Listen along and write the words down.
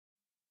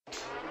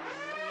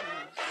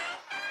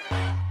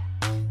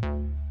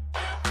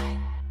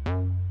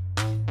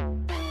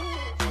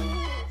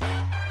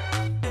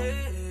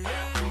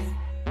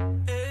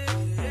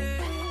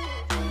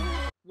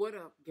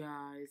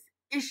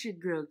It's your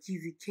girl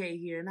KeezyKay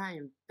here, and I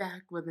am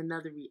back with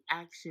another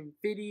reaction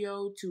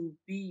video to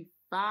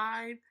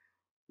B5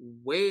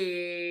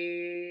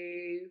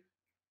 Wave.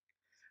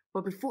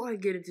 But before I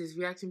get into this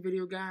reaction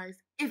video, guys,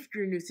 if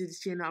you're new to this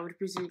channel, I would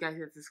appreciate you guys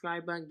hit the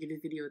subscribe button, give this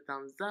video a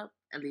thumbs up,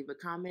 and leave a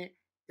comment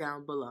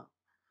down below.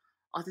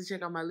 Also,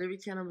 check out my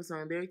lyric channel,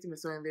 MsOnlyLyrics and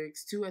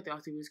MsOnlyLyricsTwo at the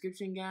audio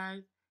description,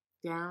 guys,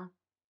 down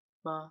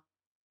below.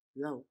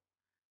 So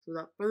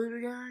without further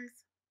ado, guys,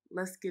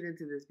 let's get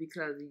into this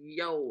because,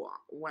 yo,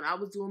 when I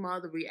was doing my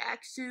other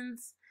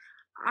reactions,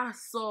 I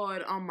saw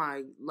it on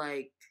my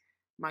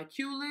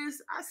queue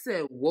list. I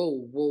said,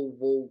 whoa.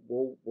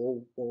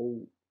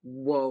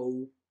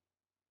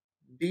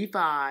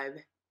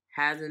 B5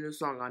 has a new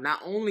song out. Not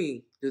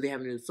only do they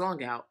have a new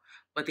song out,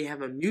 but they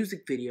have a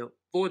music video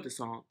for the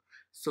song.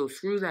 So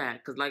screw that,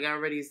 because like I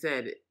already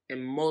said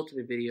in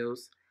multiple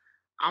videos,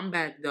 I'm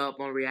backed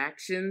up on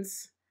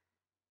reactions.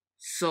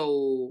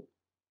 So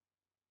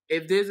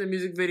if there's a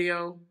music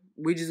video,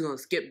 we just gonna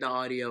skip the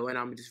audio and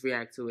I'm gonna just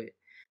react to it.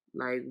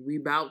 Like, we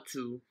about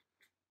to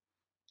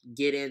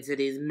get into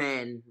these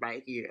men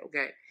right here,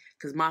 okay?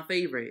 Because my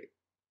favorite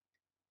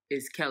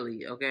is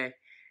Kelly, okay?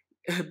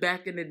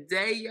 Back in the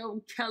day,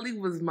 yo, Kelly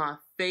was my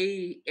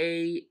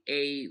favorite,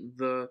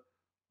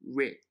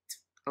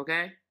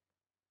 okay?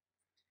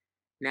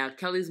 Now,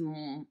 Kelly's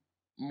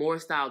more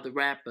styled the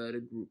rapper of the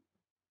group.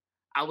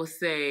 I would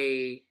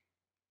say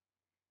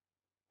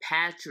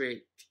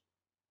Patrick,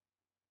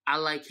 I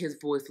like his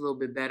voice a little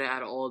bit better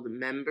out of all the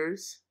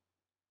members.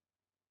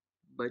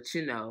 But,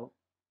 you know,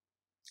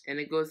 and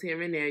it goes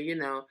here and there, you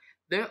know.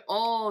 They're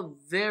all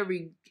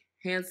very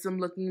handsome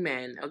looking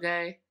men,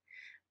 okay?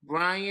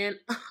 Brian,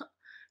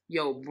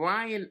 yo,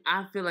 Brian,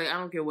 I feel like, I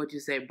don't care what you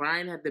say,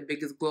 Brian had the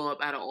biggest glow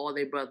up out of all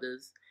their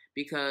brothers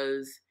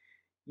because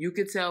you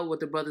could tell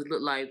what the brothers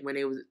looked like when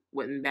they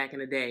went back in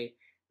the day.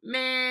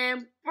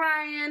 Man,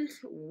 Brian,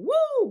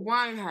 woo!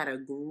 Brian had a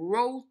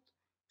growth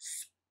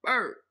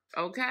spurt,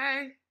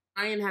 okay?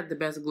 Brian had the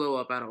best glow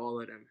up out of all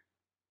of them.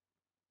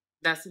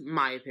 That's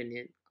my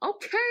opinion.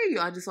 Okay,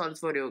 I just saw this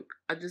photo.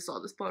 I just saw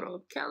this photo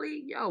of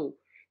Kelly. Yo,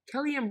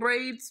 Kelly in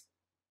braids.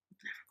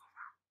 Never go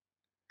wrong.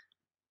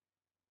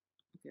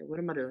 Okay, what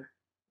am I doing?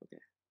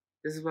 Okay,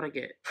 this is what I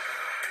get.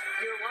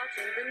 You're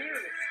watching the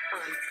news.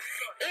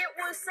 It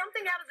was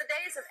something out of the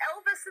days of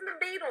Elvis and the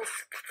Beatles.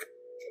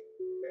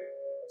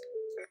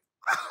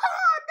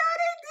 Oh, no,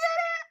 they did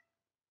it!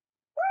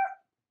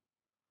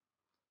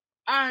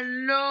 I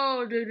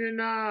know they did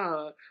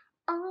not.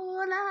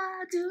 All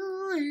I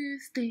do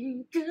is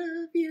think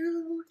of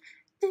you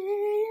day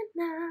and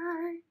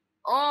night.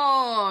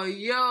 Oh,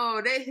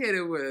 yo, they hit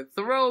it with a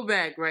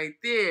throwback right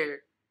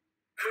there.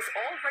 Was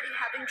already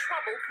having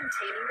trouble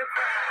containing the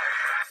crowd.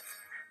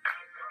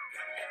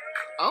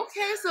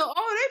 Okay, so,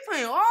 they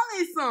playing all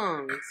these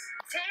songs.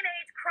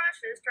 Teenage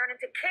crushes turn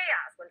into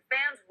chaos when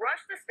fans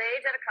rush the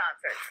stage at a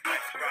concert.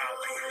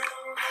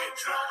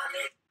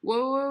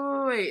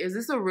 Wait. Is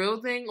this a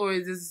real thing or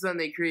is this something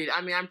they created?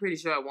 I mean, I'm pretty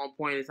sure at one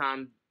point in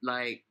time,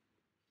 like,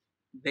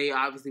 they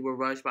obviously were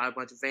rushed by a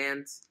bunch of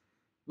fans.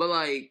 But,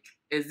 like,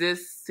 is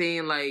this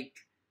saying, like,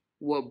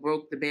 what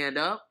broke the band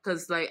up?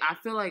 Because, like, I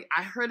feel like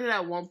I heard it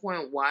at one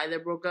point why they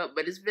broke up,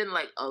 but it's been,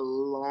 like, a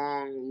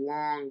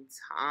long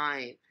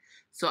time.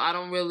 So I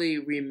don't really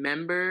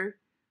remember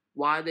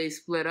why they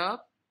split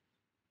up.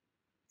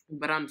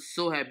 But I'm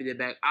so happy they're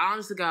back. I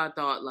honestly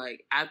thought,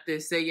 like, after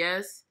Say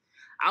Yes,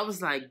 I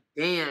was like,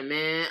 damn,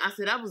 man. I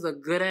said, that was a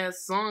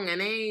good-ass song,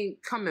 and they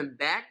ain't coming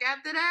back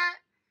after that.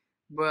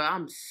 But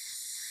I'm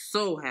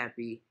so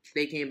happy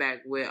they came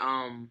back with,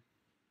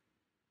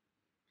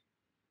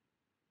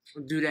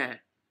 Do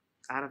That.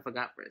 I done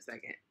forgot for a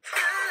second.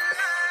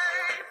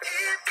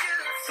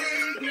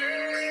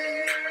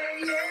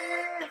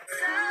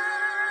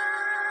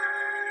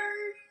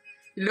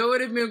 You know what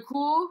would have been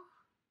cool?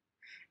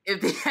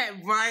 If they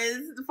had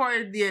Brian's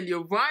part at the end.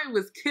 Yo, Brian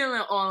was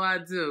killing All I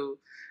Do.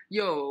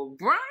 Yo,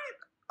 Brian,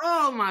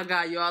 oh my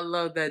God, yo, I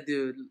love that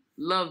dude.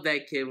 Love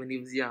that kid when he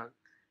was young.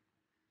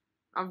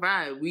 All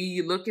right,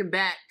 we looking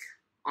back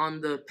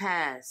on the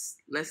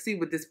past. Let's see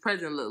what this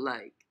present look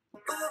like.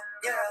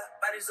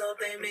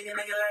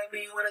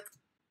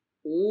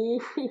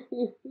 Ooh.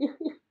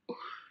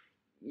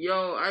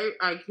 Yo,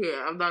 I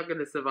can't. I'm not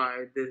gonna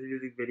survive this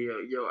music video.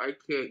 Yo, I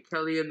can't.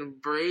 Kelly and them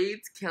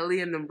braids.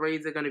 Kelly and them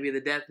braids are gonna be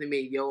the death of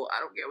me. Yo, I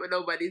don't care what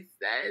nobody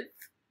says.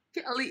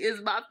 Kelly is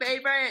my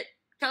favorite.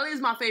 Kelly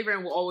is my favorite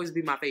and will always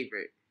be my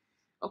favorite.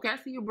 Okay, I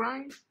see you,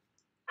 Brian.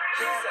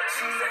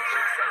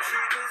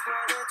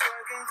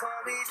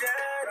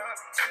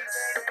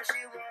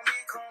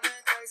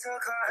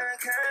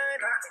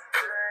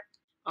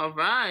 All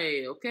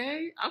right,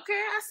 okay,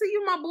 I see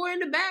you, my boy, in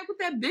the back with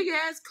that big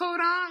ass coat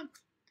on.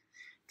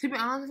 To be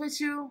honest with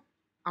you,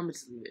 I'm gonna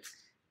just leave it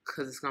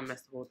because it's gonna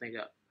mess the whole thing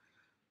up.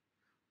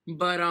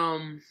 But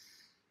to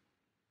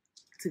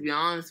be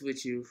honest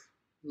with you,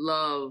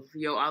 love,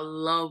 yo, I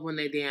love when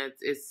they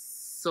dance. It's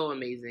so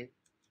amazing.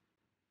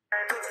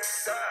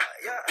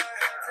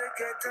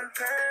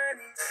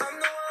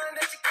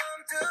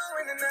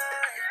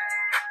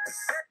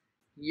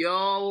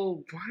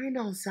 Yo, Brian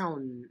don't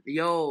sound.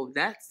 Yo,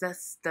 that's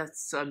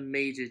a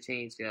major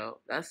change, yo.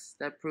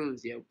 That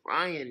proves, yo,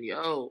 Brian,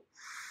 yo,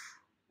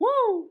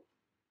 woo.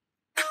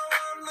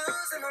 I'm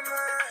losing my mind.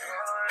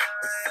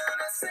 Feel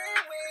the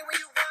same way when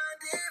you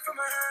wind it from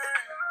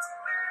behind.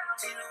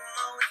 You know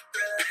always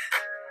good.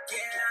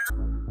 Yeah.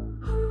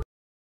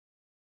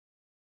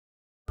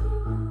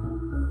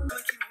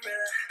 Look you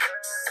real.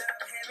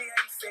 Sound heavy,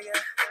 how you figure?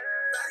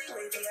 Body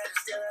wavy, how you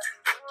still.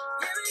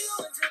 Yeah, we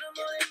going to the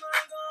morning,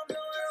 morning, gonna blow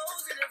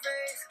holes in the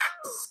face.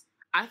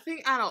 I think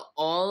out of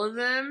all of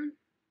them,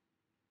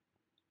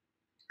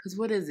 cause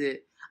what is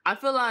it? I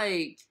feel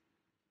like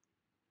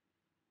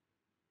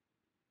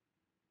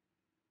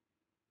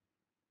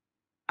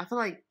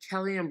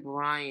Kelly and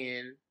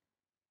Brian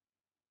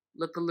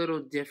look a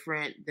little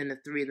different than the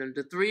three of them.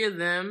 The three of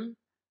them,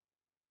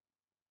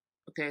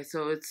 okay,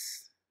 so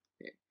it's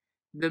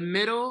the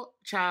middle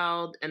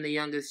child and the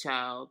youngest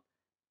child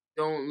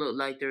don't look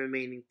like the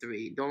remaining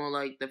three. Don't look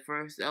like the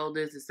first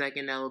eldest, the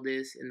second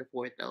eldest, and the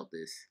fourth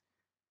eldest.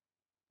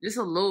 Just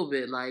a little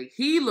bit. Like,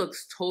 he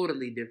looks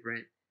totally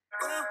different.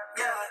 Ooh,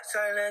 yeah,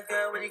 sorry, that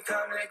girl, when you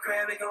come to the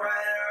crib, we can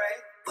ride it,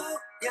 right? Ooh,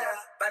 yeah,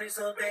 body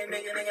so big,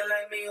 make a nigga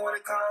like me wanna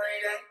call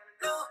it that.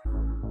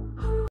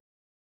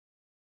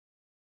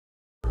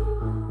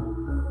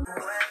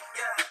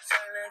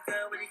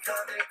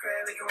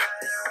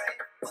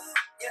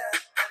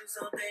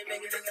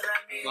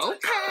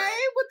 Okay,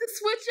 with the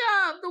switch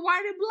up, the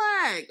white and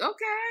black.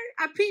 Okay,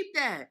 I peeped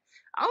that.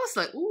 I was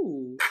like,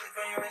 ooh.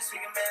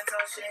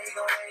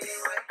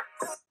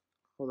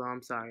 Hold on,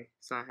 I'm sorry.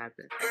 It's not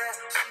happening.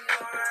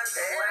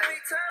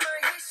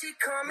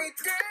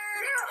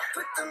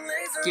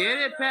 Get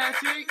it,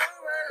 Patrick.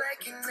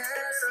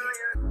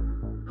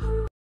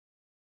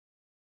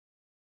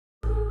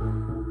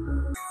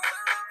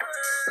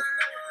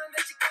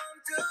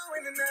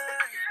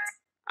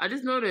 I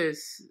just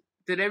noticed.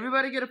 Did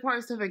everybody get a part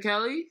except for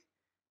Kelly?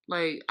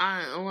 Like,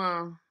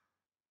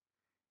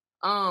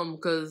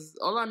 cause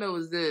all I know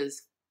is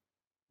this.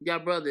 Y'all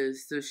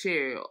brothers to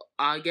share.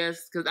 I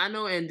guess, cause I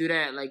know and do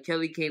that. Like,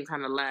 Kelly came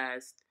kind of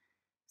last.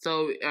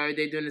 So, are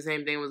they doing the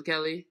same thing with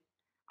Kelly?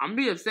 I'm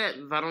gonna be upset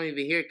if I don't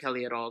even hear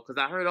Kelly at all. Cause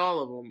I heard all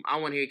of them. I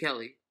want to hear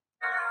Kelly.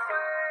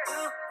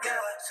 Ooh, yeah,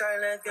 sorry,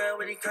 that girl,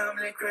 when you come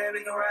to the crib,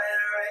 we can ride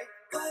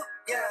it, right? Ooh,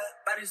 yeah,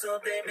 body so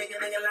big, make a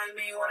nigga like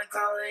me wanna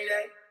call it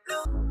that.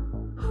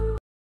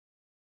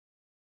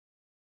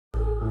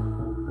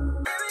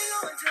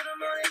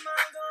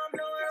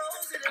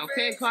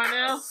 Okay,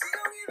 Carnell.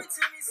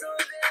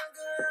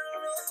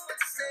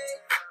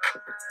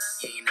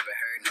 You ain't never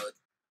heard no.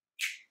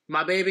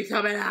 My baby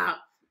coming out.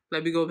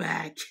 Let me go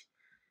back.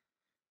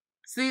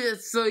 See,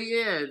 so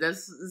yeah,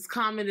 it's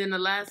common in the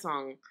last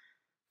song.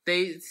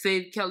 They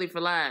saved Kelly for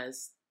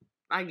last,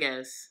 I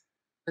guess.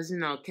 Cause you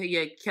know,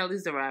 yeah,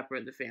 Kelly's the rapper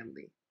of the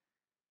family.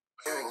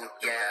 Ooh,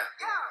 yeah,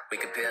 we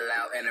could peel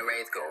out and the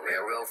race go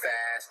real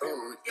fast.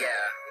 Ooh,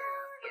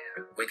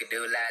 yeah, we could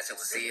do last and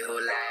we'll see who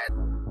lasts.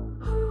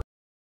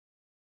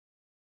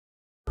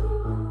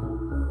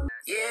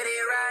 Yeah, they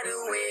ride the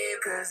wave,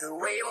 cause the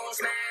wave won't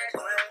smash.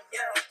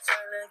 Yeah,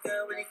 turn that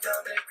girl when you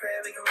come to the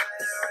crib, we can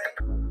ride it, right?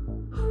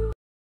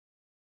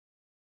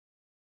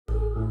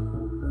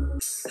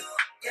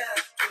 Yeah,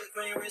 quick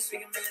on your wrist, we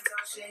can make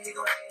talk shit, he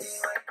gon' hate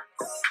anyway.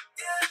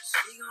 Yeah,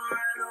 she gon'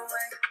 ride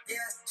away.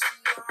 Yeah, she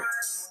gon'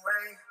 ride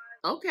away.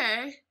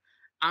 Okay.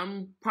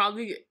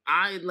 I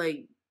like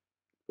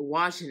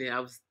watching it. I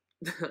was,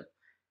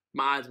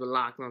 my eyes were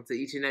locked onto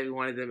each and every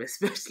one of them,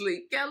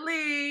 especially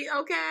Kelly,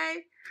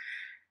 okay?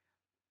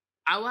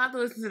 I will have to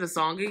listen to the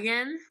song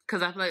again,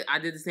 because I feel like I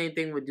did the same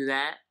thing with Do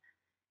That.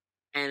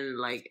 And,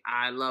 like,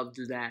 I love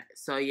Do That.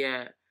 So,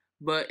 yeah.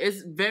 But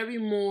it's very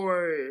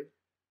more,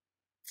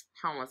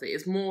 how am I say?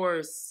 It's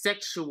more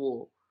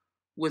sexual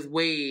with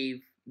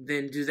Wave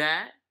than Do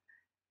That.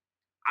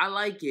 I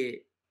like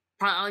it.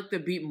 I like the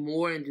beat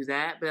more and Do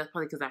That, but that's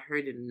probably because I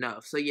heard it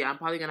enough. So, yeah, I'm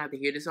probably going to have to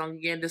hear the song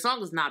again. The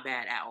song is not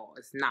bad at all.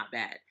 It's not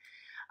bad.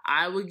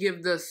 I would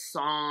give the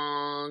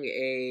song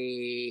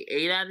a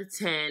 8 out of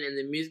 10, and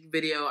the music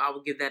video, I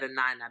would give that a 9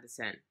 out of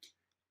 10.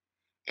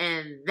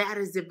 And that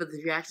is it for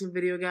the reaction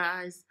video,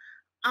 guys.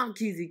 I'm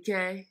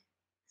KeezyKay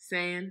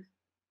saying,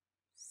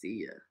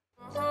 see ya.